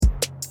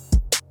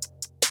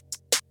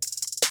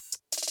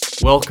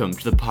Welcome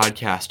to the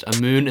podcast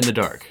A Moon in the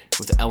Dark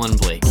with Ellen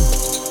Blake.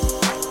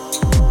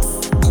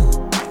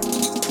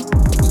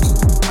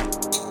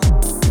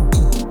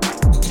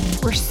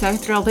 We're so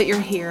thrilled that you're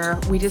here.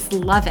 We just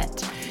love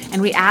it.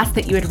 And we ask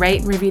that you would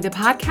rate and review the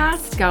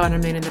podcast. Go on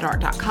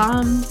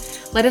amooninthedark.com.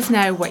 Let us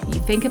know what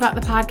you think about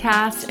the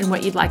podcast and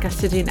what you'd like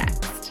us to do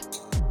next.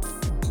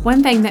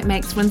 One thing that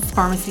makes Wynn's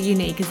Pharmacy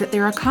unique is that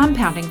they're a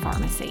compounding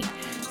pharmacy.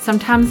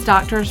 Sometimes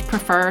doctors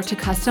prefer to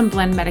custom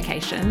blend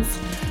medications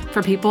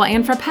for people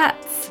and for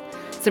pets.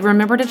 So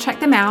remember to check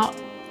them out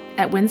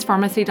at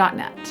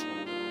winspharmacy.net.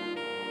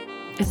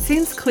 It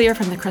seems clear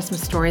from the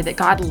Christmas story that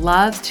God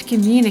loves to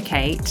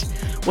communicate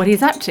what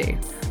He's up to,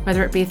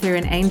 whether it be through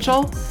an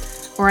angel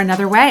or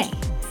another way.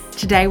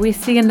 Today we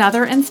see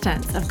another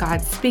instance of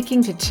God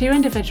speaking to two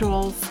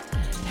individuals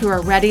who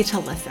are ready to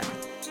listen.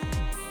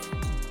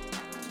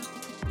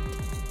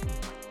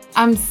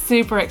 I'm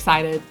super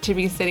excited to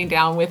be sitting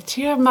down with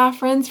two of my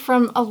friends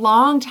from a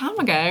long time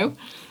ago,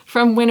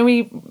 from when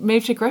we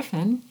moved to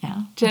Griffin.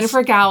 Yeah.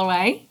 Jennifer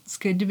Galloway. It's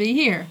good to be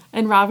here.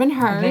 And Robin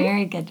Hearn.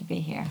 Very good to be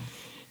here.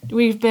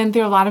 We've been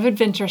through a lot of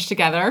adventures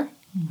together.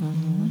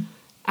 Mm-hmm.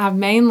 I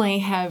mainly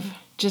have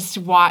just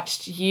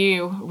watched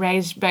you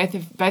raise both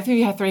of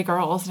you have three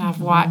girls, and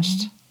I've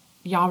watched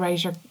y'all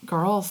raise your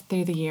girls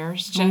through the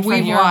years. Jennifer,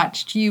 we've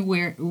watched you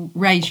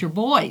raise your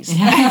boys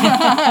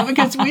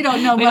because we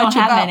don't know much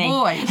about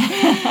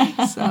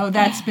boys. So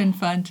that's been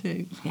fun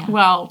too. Yeah.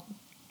 Well,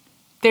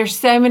 there's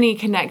so many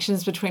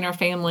connections between our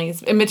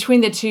families and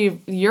between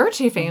your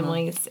two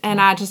families,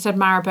 and I just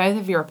admire both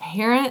of your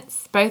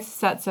parents,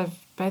 both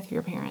of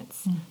your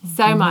parents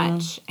so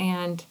much,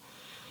 and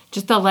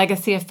just the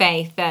legacy of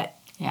faith that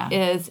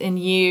is in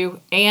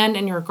you and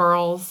in your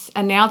girls,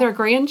 and now their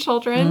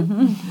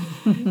grandchildren.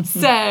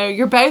 So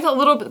you're both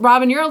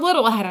Robin, you're a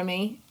little ahead of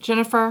me.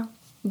 Jennifer,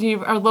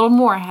 you are a little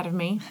more ahead of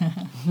me.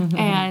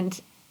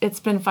 And it's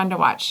been fun to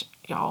watch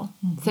y'all.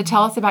 So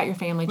tell us about your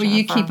family, Jennifer. Well,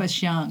 you keep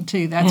us young,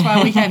 too. That's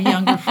why we have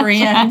younger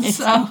friends.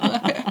 So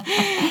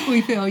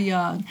we feel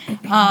young.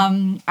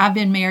 I've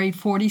been married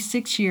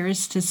 46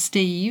 years to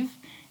Steve.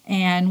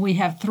 And we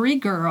have three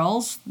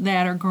girls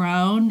that are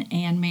grown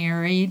and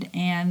married,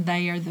 and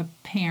they are the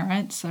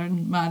parents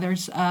and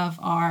mothers of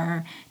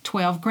our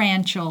 12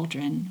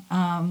 grandchildren.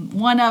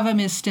 One of them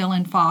is still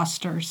in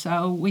foster,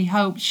 so we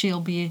hope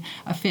she'll be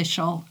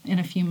official in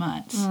a few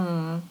months.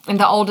 And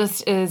the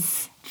oldest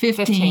is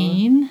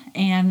 15,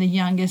 and the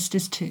youngest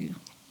is 2.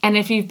 And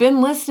if you've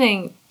been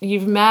listening,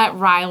 you've met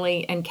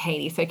Riley and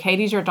Katie. So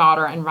Katie's your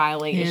daughter and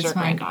Riley is your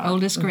granddaughter. My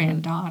oldest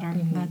granddaughter.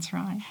 That's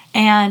right.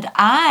 And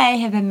I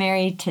have been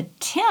married to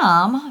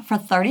Tim for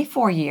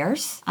 34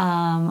 years.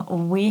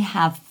 We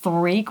have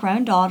 3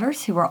 grown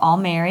daughters who are all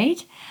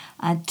married.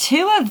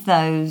 2 of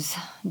those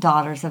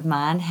daughters of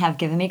mine have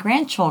given me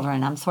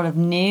grandchildren. I'm sort of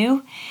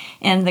new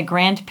in the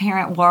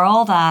grandparent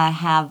world. I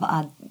have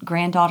a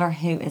granddaughter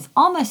who is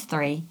almost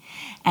 3.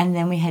 And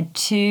then we had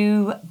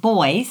 2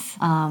 boys,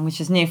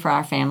 which is new for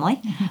our family,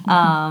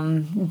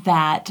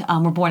 that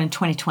were born in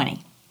 2020.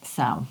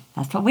 So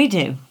that's what we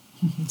do.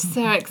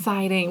 So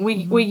exciting.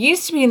 We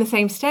used to be in the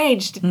same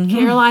stage.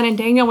 Caroline and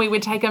Daniel, we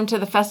would take them to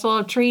the Festival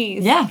of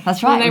Trees. Yeah,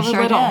 that's right. When they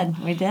were little.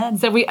 We did.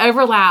 So we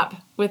overlap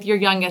with your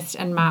youngest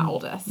and my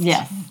oldest.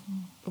 Yes.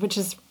 Which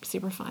is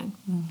super fun.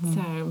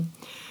 So,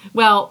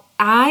 well,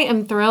 I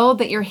am thrilled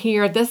that you're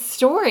here. This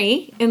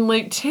story in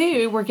Luke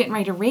 2, we're getting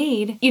ready to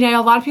read. You know,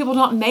 a lot of people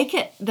don't make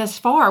it this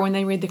far when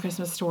they read the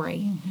Christmas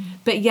story.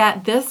 But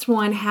yet this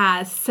one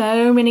has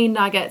so many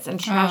nuggets and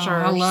treasures. Oh,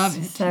 I love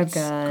it. So it's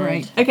good.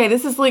 Great. Okay,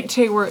 this is Luke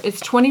 2, where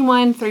it's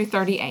 21 through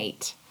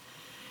 38.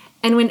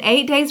 And when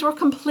 8 days were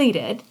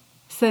completed,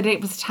 so that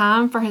it was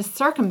time for his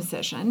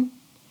circumcision,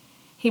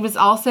 he was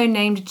also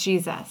named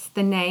Jesus,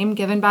 the name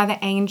given by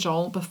the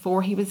angel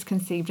before he was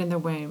conceived in the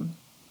womb.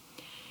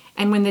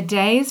 And when the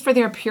days for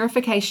their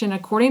purification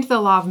according to the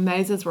law of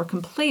Moses were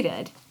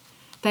completed,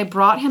 they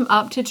brought him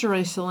up to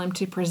Jerusalem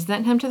to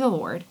present him to the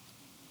Lord.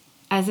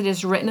 As it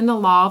is written in the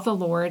law of the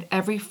Lord,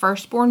 every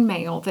firstborn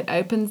male that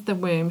opens the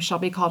womb shall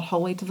be called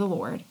holy to the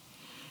Lord.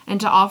 And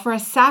to offer a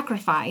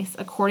sacrifice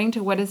according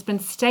to what has been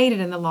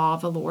stated in the law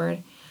of the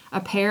Lord, a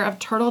pair of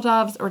turtle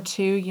doves or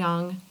 2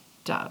 young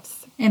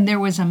doves. And there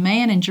was a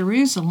man in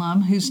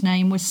Jerusalem whose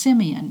name was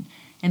Simeon,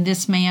 and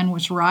this man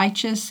was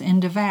righteous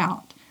and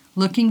devout,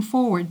 looking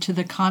forward to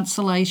the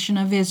consolation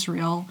of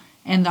Israel,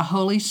 and the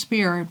Holy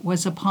Spirit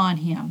was upon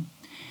him.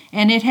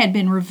 And it had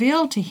been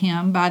revealed to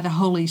him by the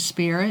Holy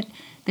Spirit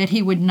that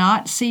he would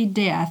not see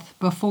death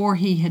before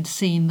he had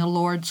seen the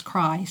Lord's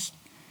Christ.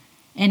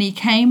 And he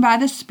came by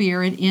the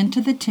Spirit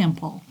into the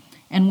temple,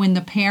 and when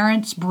the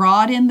parents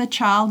brought in the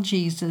child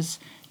Jesus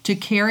to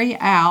carry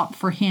out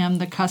for him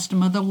the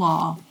custom of the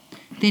law,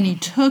 then he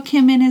took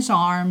him in his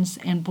arms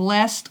and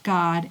blessed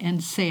God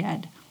and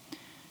said,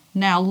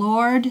 Now,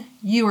 Lord,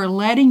 you are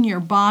letting your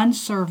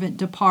bondservant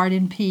depart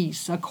in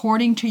peace,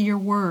 according to your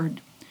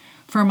word.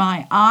 For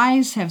my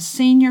eyes have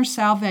seen your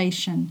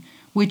salvation,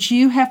 which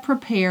you have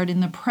prepared in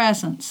the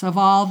presence of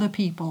all the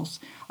peoples,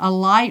 a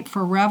light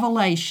for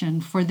revelation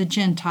for the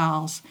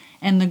Gentiles,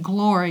 and the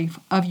glory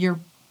of your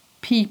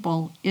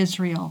people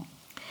Israel.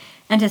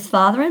 And his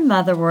father and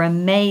mother were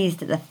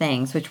amazed at the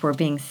things which were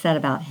being said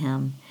about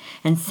him.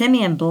 And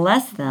Simeon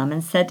blessed them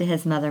and said to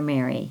his mother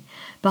Mary,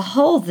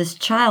 Behold, this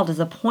child is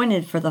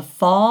appointed for the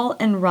fall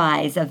and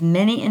rise of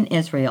many in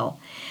Israel,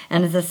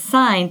 and is a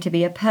sign to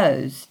be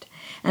opposed.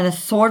 And a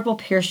sword will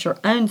pierce your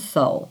own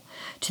soul,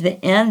 to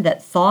the end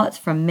that thoughts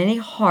from many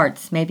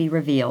hearts may be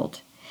revealed.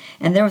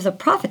 And there was a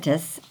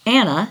prophetess,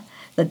 Anna,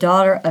 the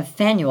daughter of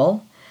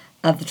Phanuel,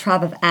 of the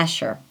tribe of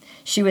Asher.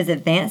 She was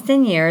advanced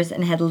in years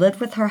and had lived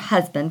with her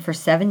husband for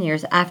 7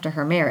 years after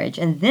her marriage,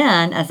 and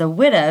then as a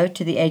widow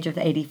to the age of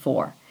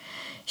 84.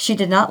 She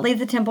did not leave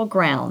the temple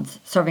grounds,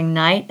 serving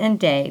night and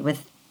day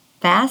with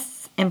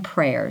fasts and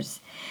prayers.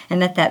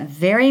 And at that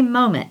very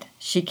moment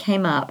she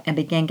came up and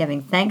began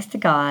giving thanks to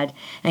God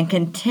and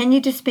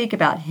continued to speak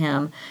about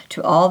him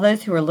to all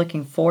those who were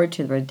looking forward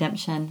to the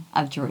redemption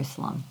of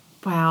Jerusalem.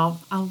 Wow,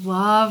 I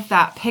love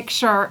that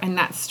picture and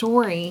that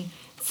story.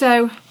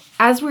 So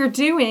as we're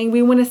doing,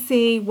 we want to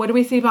see, what do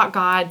we see about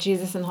God,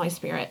 Jesus, and the Holy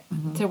Spirit?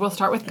 So we'll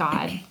start with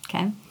God.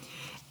 Okay.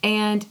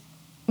 And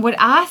what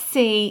I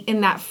see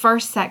in that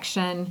first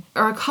section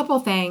are a couple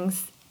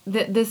things.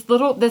 That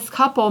this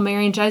couple,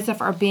 Mary and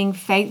Joseph, are being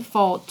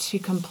faithful to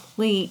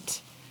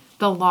complete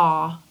the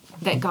law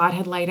that God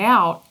had laid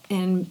out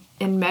with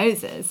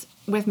Moses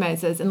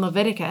in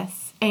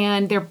Leviticus.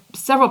 And there are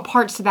several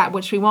parts to that,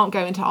 which we won't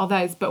go into all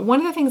those. But one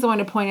of the things I want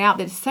to point out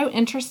that's so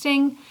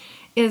interesting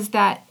is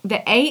that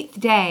the 8th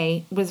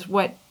day was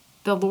what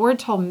the Lord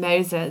told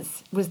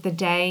Moses was the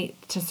day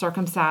to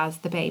circumcise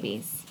the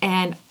babies.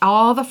 And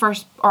all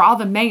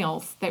the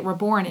males that were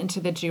born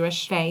into the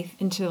Jewish faith,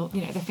 into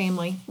the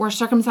family, were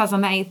circumcised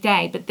on the 8th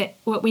day. But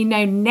what we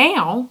know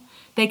now,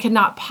 they could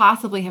not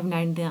possibly have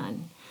known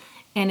then.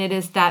 And it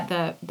is that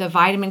the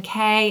vitamin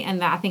K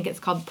and I think it's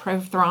called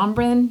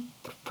prothrombin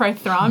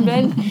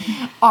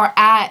are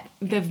at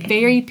the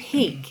very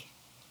peak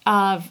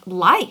of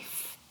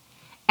life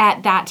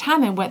at that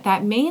time. And what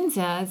that means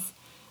is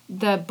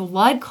the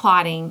blood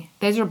clotting,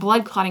 those are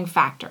blood clotting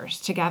factors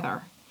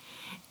together.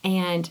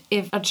 And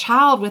if a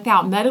child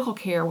without medical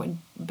care would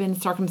have been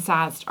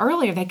circumcised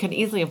earlier, they could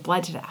easily have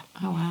bled to death.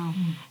 Oh, wow.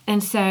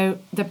 And so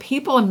the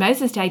people in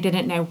Moses' day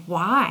didn't know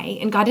why,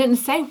 and God didn't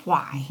say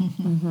why.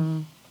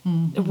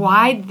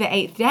 Why the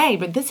 8th day?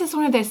 But this is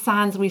one of those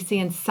signs we see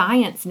in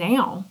science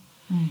now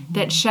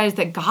that shows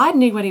that God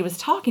knew what he was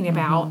talking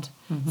about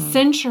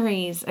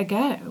centuries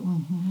ago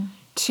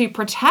to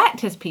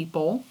protect his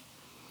people.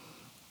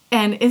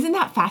 And isn't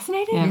that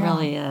fascinating? It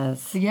really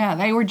is. Yeah,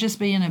 they were just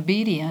being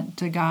obedient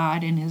to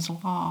God and his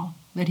law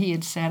that he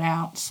had set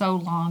out so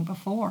long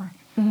before.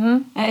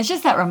 And it's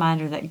just that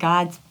reminder that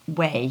God's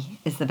way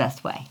is the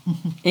best way,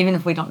 even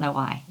if we don't know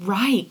why.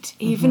 Right.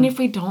 Even if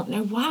we don't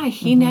know why.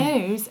 He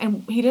knows,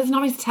 and he doesn't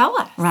always tell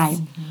us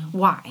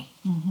why.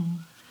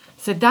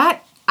 So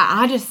that,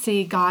 I just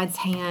see God's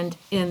hand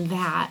in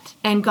that,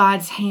 and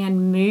God's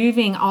hand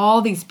moving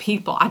all these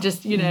people. I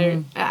just,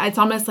 it's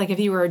almost like if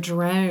you were a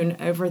drone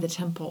over the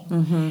temple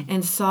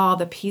and saw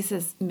the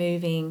pieces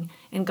moving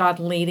and God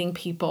leading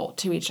people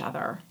to each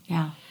other.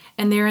 Yeah.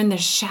 And they're in the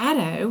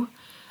shadow,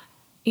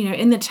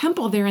 in the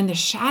temple, they're in the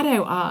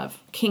shadow of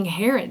King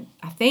Herod.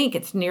 I think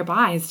it's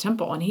nearby his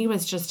temple. And he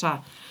was just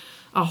a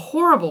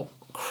horrible,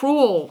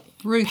 cruel,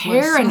 ruthless,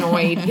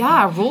 paranoid,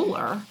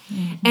 ruler.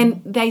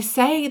 And they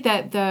say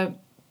that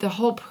the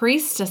whole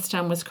priest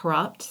system was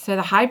corrupt. So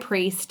the high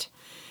priest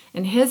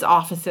and his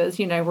offices,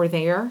 were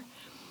there.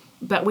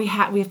 But we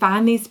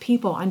find these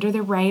people under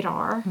the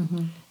radar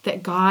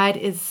that God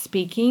is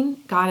speaking,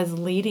 God is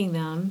leading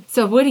them.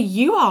 So what do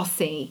you all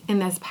see in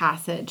this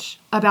passage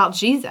about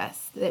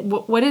Jesus?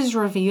 What is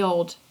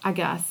revealed, I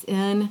guess,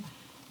 in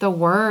the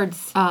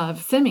words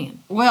of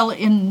Simeon? Well,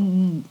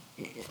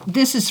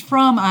 this is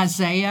from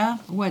Isaiah,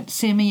 what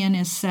Simeon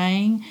is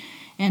saying.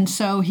 And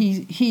so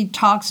he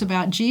talks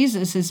about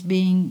Jesus as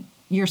being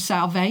your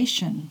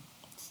salvation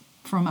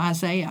from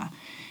Isaiah,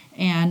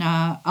 and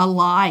a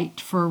light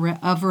for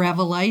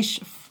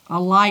revelation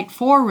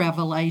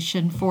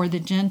for the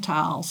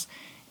Gentiles,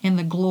 and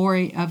the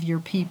glory of your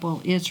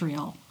people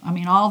Israel. I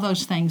mean, all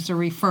those things are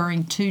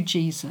referring to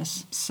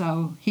Jesus.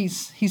 So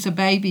he's a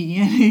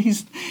baby,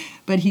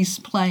 but he's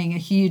playing a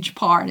huge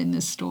part in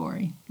this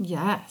story.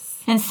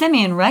 Yes. And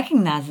Simeon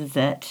recognizes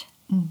it,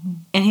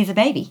 and he's a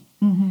baby.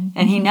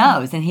 And he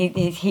knows, and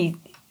he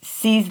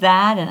sees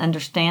that and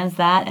understands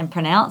that and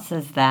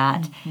pronounces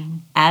that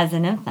as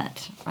an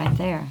infant right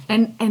there.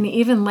 And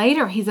even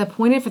later, he's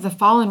appointed for the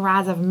fall and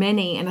rise of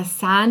many and a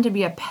sign to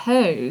be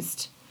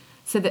opposed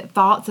so that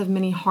thoughts of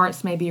many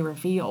hearts may be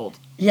revealed.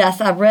 Yes,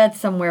 I read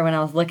somewhere when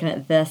I was looking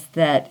at this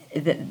that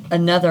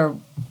another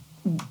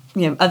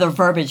other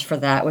verbiage for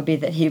that would be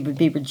that he would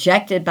be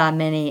rejected by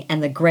many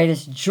and the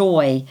greatest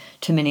joy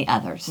to many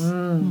others.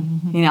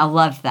 I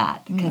love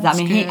that because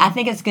I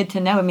think it's good to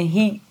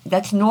know.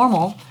 That's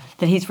normal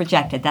that he's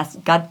rejected.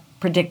 God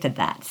predicted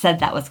that, said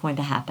that was going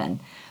to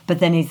happen. But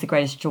then he's the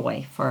greatest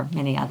joy for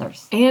many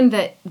others. And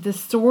that the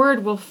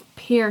sword will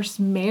pierce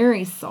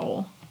Mary's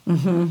soul.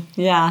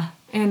 Yeah.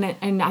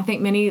 And I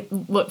think many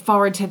look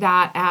forward to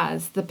that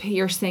as the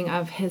piercing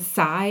of his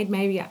side,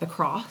 maybe at the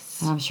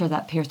cross, And I'm sure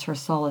that pierced her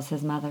soul as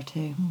his mother,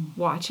 too.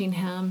 watching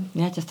him.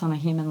 Yeah, just on a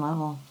human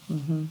level.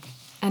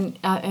 And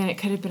it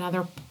could have been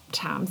other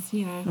times,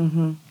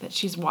 that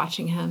she's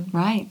watching him.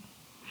 Right,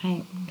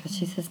 because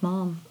she's his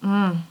mom.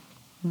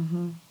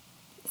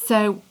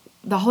 So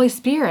the Holy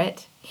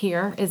Spirit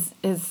here is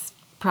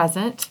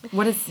present.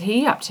 What is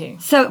he up to?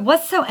 So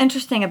what's so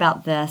interesting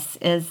about this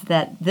is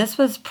that this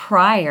was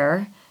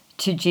prior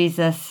to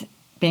Jesus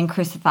being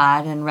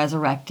crucified and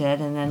resurrected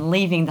and then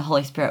leaving the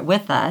Holy Spirit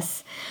with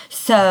us.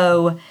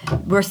 So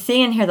we're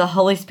seeing here the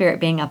Holy Spirit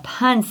being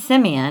upon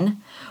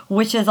Simeon,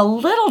 which is a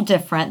little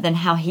different than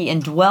how he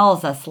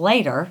indwells us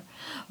later,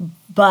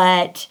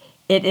 but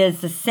it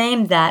is the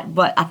same that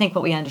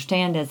what we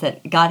understand is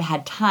that God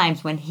had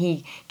times when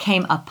he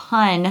came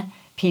upon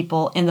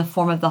people in the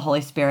form of the Holy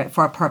Spirit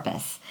for a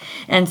purpose.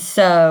 And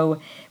so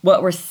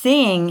what we're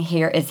seeing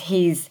here is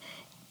he's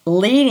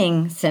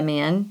leading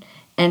Simeon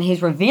and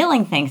he's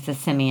revealing things to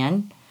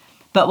Simeon.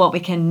 But what we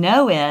can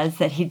know is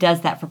that he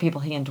does that for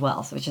people he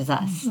indwells, which is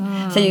us.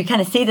 So you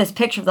kind of see this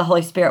picture of the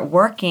Holy Spirit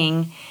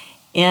working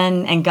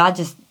in, and God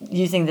just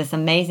using this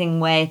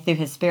amazing way through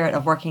his Spirit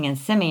of working in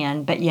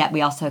Simeon, but yet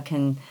we also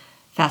can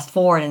fast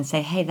forward and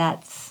say, hey,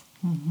 that's,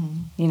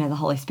 the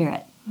Holy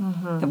Spirit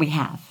that we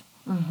have.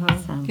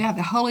 So. Yeah,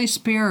 the Holy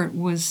Spirit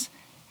was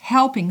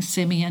helping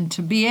Simeon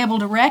to be able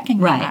to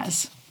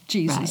recognize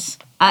Jesus.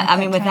 Right. I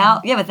mean,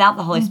 without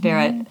the Holy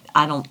Spirit,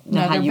 I don't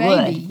know how you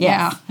would.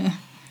 Yes.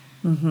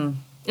 Yeah.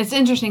 It's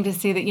interesting to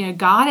see that,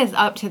 God is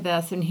up to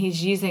this and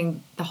he's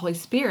using the Holy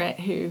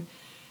Spirit who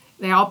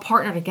they all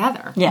partner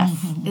together. Yes.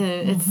 And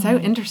it's so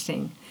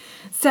interesting.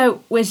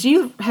 So as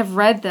you have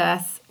read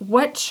this,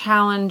 what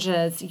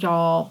challenges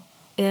y'all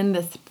in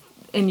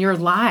your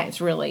lives,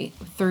 really,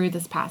 through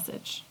this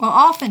passage? Well,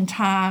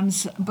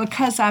 oftentimes,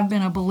 because I've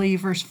been a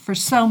believer for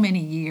so many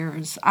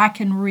years, I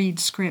can read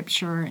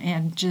Scripture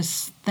and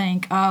just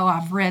think, oh,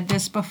 I've read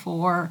this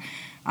before.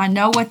 I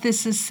know what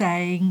this is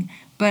saying,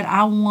 but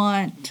I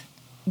want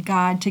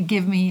God to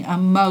give me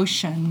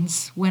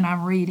emotions when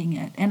I'm reading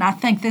it. And I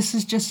think this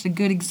is just a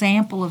good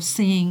example of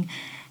seeing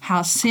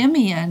how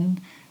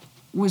Simeon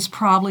was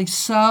probably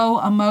so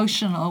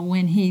emotional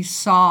when he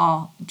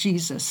saw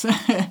Jesus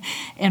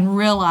and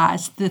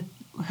realized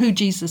who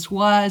Jesus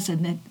was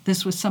and that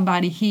this was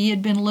somebody he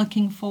had been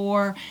looking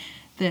for,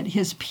 that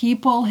his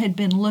people had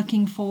been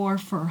looking for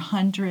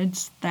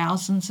hundreds,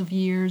 thousands of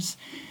years.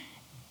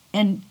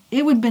 And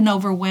it would have been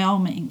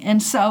overwhelming.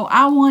 And so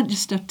I want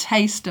just a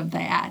taste of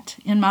that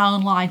in my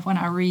own life when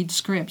I read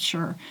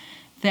Scripture,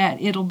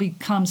 that it'll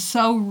become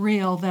so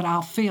real that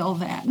I'll feel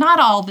that. Not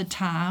all the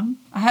time,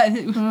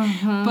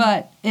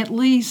 but at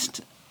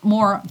least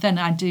more than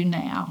I do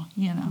now,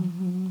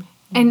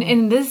 And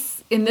in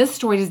this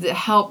story, does it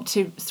help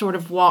to sort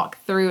of walk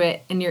through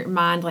it in your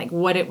mind, like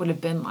what it would have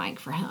been like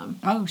for him?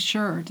 Oh,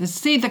 sure. To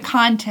see the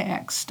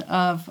context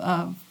of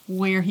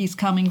where he's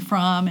coming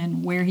from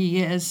and where he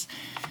is,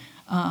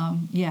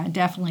 it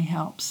definitely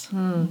helps.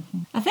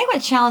 I think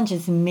what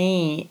challenges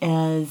me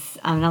is,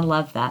 I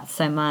love that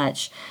so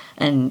much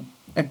and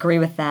agree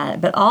with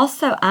that, but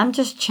also I'm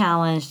just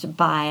challenged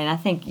by, and I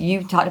think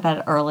you talked about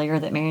it earlier,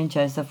 that Mary and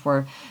Joseph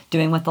were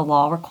doing what the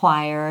law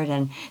required,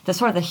 and the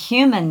sort of the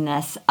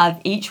humanness of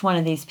each one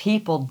of these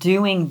people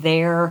doing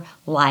their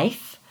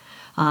life.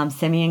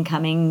 Simeon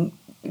coming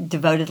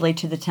devotedly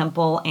to the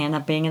temple,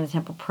 Anna being in the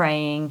temple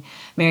praying,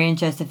 Mary and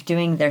Joseph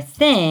doing their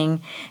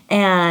thing,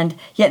 and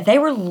yet they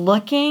were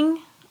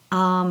looking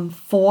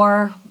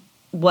for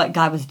what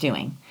God was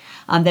doing.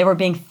 They were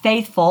being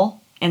faithful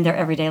in their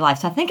everyday life.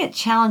 So I think it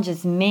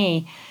challenges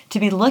me to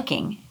be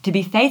looking, to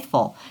be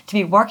faithful, to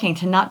be working,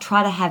 to not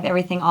try to have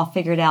everything all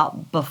figured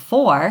out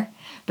before,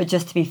 but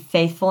just to be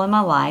faithful in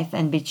my life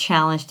and be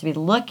challenged to be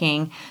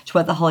looking to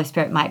what the Holy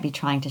Spirit might be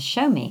trying to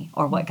show me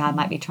or what God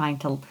might be trying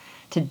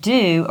to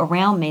do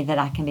around me that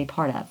I can be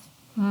part of.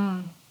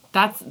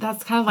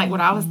 That's kind of like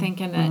what I was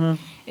thinking.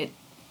 That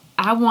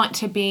I want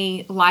to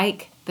be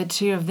like the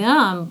two of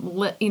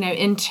them,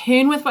 in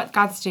tune with what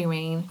God's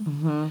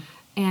doing,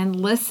 and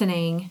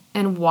listening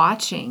and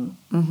watching,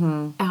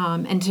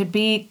 and to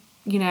be,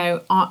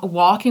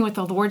 walking with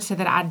the Lord, so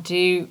that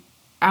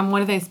I'm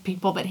one of those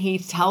people that He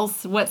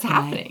tells what's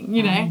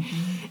happening,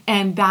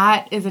 and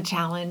that is a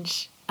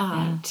challenge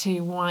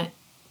to want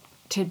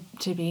to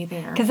be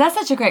there. Because that's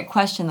such a great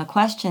question. The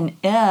question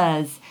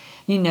is,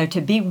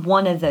 to be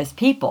one of those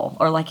people,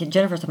 or like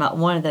Jennifer's talking about,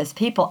 one of those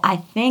people, I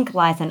think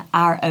lies in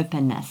our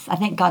openness. I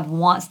think God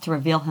wants to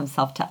reveal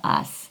Himself to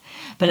us,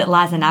 but it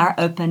lies in our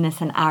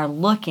openness and our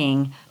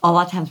looking. A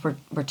lot of times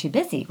we're too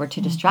busy, we're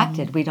too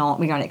distracted. We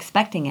aren't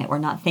expecting it. We're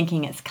not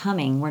thinking it's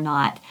coming. We're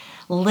not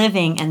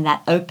living in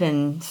that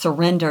open,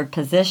 surrendered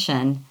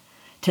position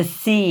to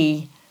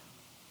see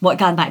what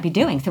God might be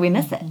doing. So we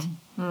miss it.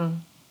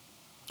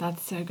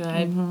 That's so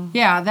good.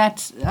 Yeah,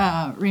 that's,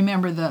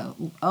 remember the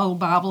old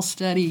Bible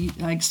study,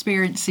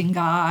 Experiencing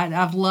God.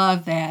 I've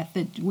loved that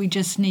we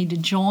just need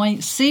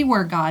to see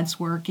where God's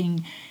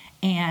working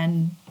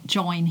and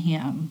join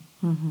him,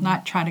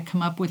 not try to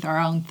come up with our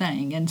own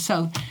thing. And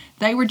so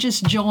they were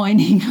just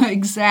joining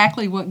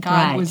exactly what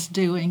God Right. was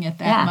doing at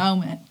that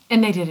moment.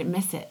 And they didn't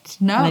miss it.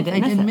 No, They they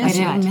didn't didn't miss it. miss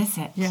They it. didn't miss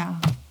it. Yeah.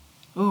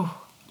 Ooh,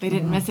 they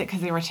didn't miss it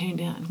because they were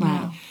tuned in.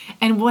 Right.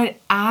 And what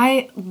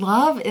I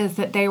love is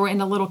that they were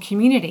in a little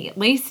community. At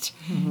least,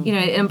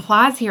 it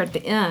implies here at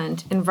the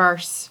end in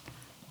verse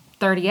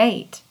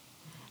 38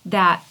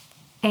 that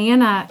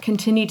Anna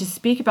continued to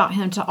speak about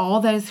him to all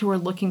those who were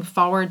looking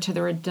forward to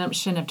the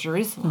redemption of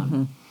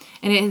Jerusalem.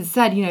 And it is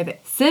said,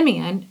 that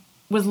Simeon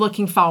was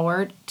looking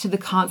forward to the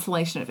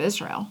consolation of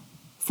Israel.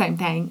 Same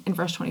thing in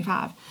verse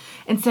 25.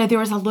 And so there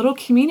was a little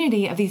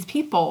community of these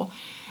people,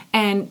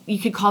 and you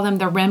could call them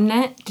the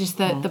remnant, just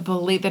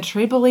the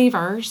true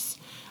believers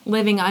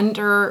living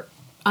under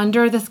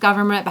this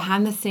government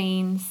behind the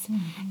scenes.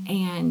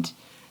 And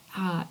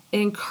it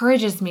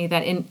encourages me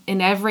that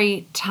in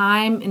every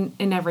time,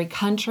 in every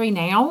country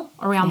now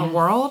around the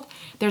world,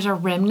 there's a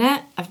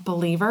remnant of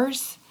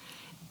believers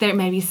that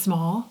may be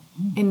small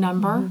in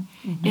number.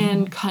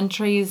 In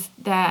countries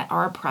that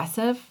are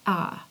oppressive,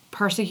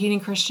 persecuting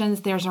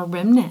Christians, there's a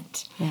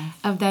remnant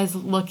of those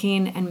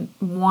looking and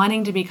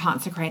wanting to be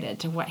consecrated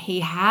to what he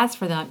has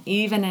for them,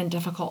 even in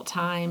difficult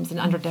times and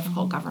under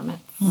difficult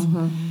governments.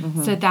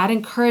 So that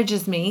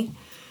encourages me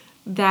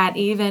that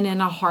even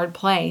in a hard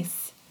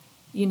place,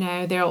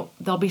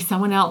 there'll be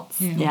someone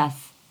else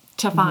Yes.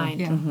 to find.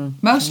 Yeah.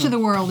 Most of the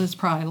world is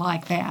probably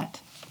like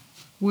that.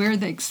 We're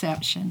the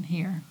exception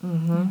here.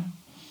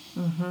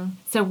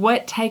 So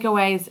what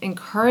takeaways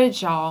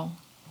encourage y'all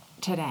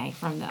today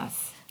from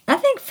this? I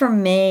think for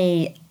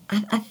me,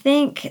 I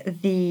think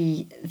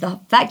the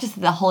fact just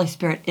that the Holy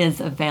Spirit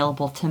is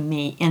available to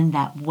me in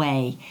that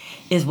way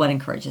is what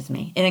encourages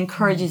me. It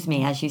encourages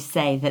me, as you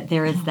say, that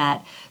there is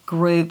that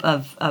group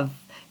of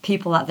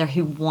people out there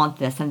who want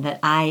this, and that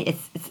I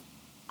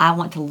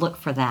want to look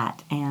for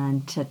that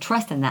and to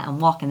trust in that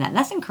and walk in that. And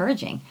that's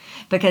encouraging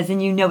because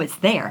then it's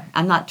there.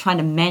 I'm not trying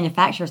to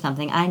manufacture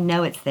something. I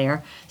know it's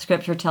there.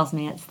 Scripture tells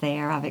me it's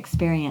there. I've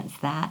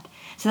experienced that.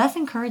 So that's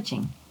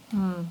encouraging.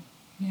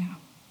 Yeah.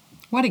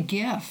 What a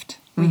gift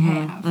we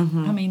have.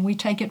 I mean, we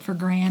take it for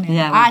granted.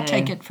 Yeah, we I do.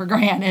 take it for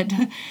granted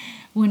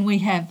when we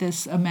have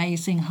this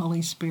amazing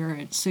Holy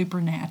Spirit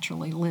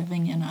supernaturally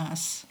living in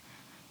us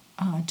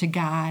to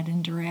guide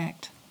and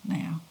direct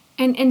now.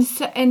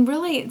 And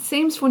really, it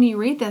seems when you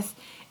read this,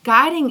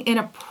 guiding in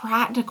a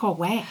practical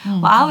way.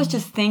 Well, I was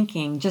just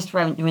thinking, just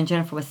when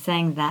Jennifer was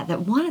saying that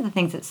one of the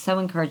things that's so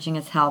encouraging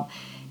is how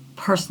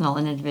personal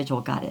and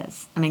individual God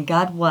is. I mean,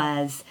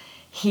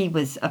 He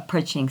was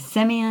approaching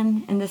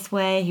Simeon in this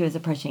way. He was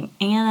approaching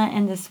Anna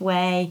in this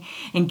way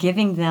and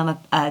giving them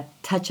a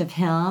touch of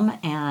him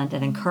and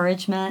an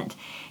encouragement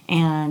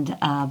and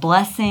a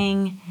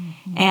blessing.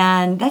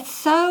 And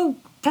that's our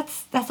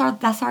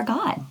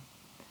God.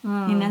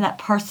 That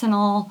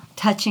personal,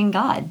 touching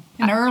God.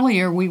 And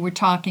earlier we were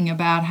talking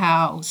about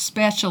how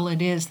special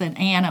it is that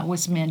Anna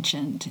was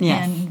mentioned.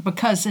 Yes. And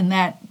because in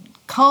that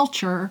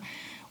culture,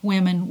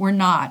 women were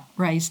not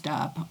raised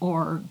up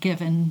or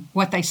given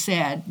what they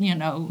said,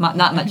 Not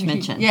much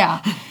mentioned.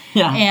 Yeah.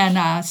 Yeah.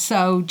 And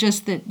so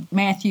just that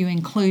Matthew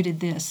included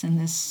this in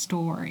this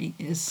story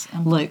is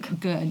Luke.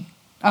 Good.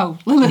 Oh,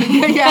 Luke.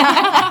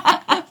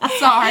 Yeah.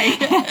 Sorry.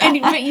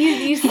 But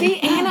you see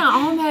Anna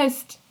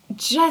almost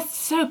just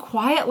so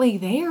quietly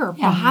there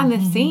behind the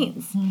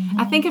scenes.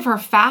 I think of her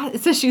fast.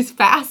 It says she's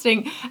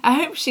fasting. I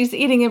hope she's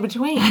eating in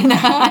between. And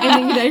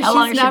How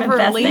long she's has she been never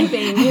fasting?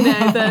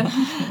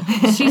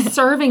 leaving. She's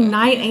serving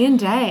night and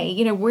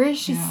day. Where is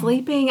she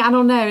sleeping? I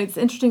don't know. It's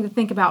interesting to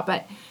think about,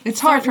 but It's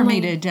hard for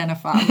me to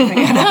identify with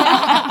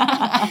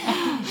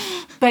Anna.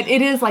 But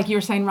it is like you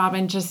were saying,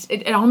 Robin. Just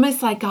it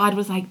almost like God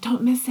was like,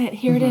 "Don't miss it.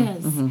 Here it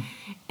is,"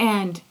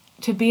 and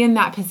to be in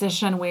that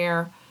position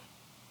where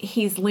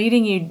He's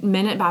leading you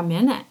minute by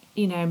minute.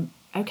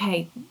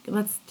 Okay,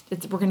 we're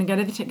going to go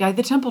to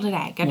the temple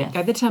today. Go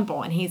to the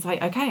temple, and He's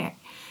like, okay.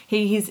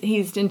 He's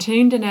in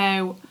tune to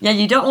know. Yeah,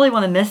 you don't really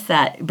want to miss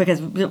that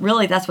because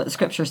really that's what the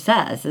Scripture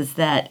says is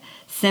that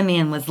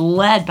Simeon was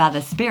led by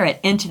the Spirit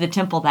into the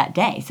temple that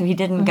day. So he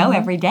didn't go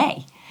every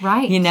day.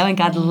 Right. And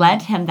God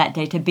led him that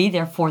day to be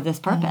there for this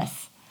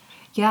purpose.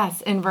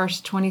 Yes, in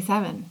verse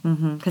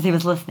 27. Because he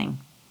was listening.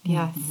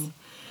 Yes.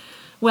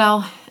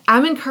 Well,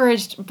 I'm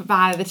encouraged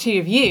by the two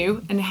of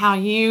you and how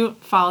you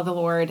follow the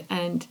Lord,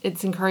 and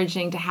it's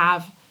encouraging to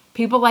have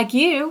people like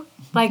you,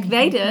 like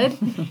they did,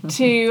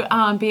 to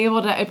be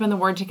able to open the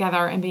Word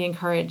together and be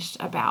encouraged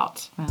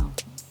about. Well,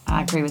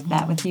 I agree with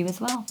that with you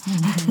as well.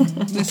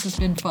 This has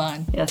been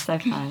fun. Yeah, so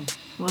fun.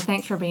 Well,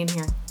 thanks for being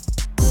here.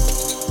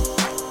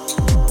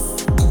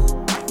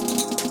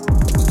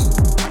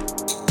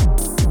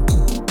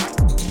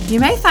 You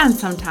may find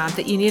sometimes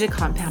that you need a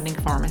compounding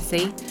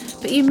pharmacy,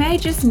 but you may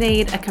just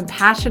need a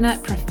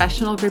compassionate,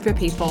 professional group of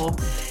people,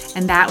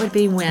 and that would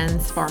be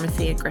Wynn's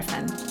Pharmacy at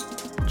Griffin.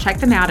 Check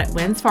them out at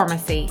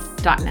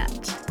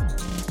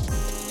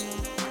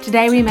winspharmacy.net.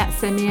 Today we met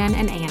Simeon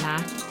and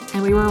Anna,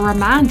 and we were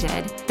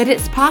reminded that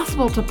it's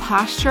possible to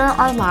posture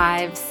our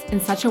lives in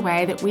such a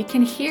way that we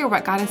can hear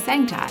what God is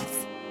saying to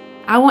us.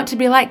 I want to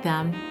be like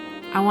them.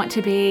 I want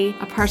to be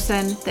a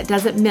person that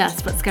doesn't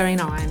miss what's going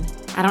on.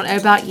 I don't know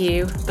about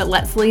you, but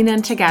let's lean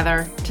in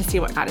together to see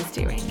what God is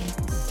doing.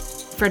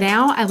 For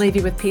now, I leave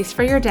you with peace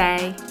for your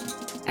day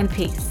and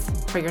peace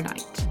for your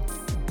night.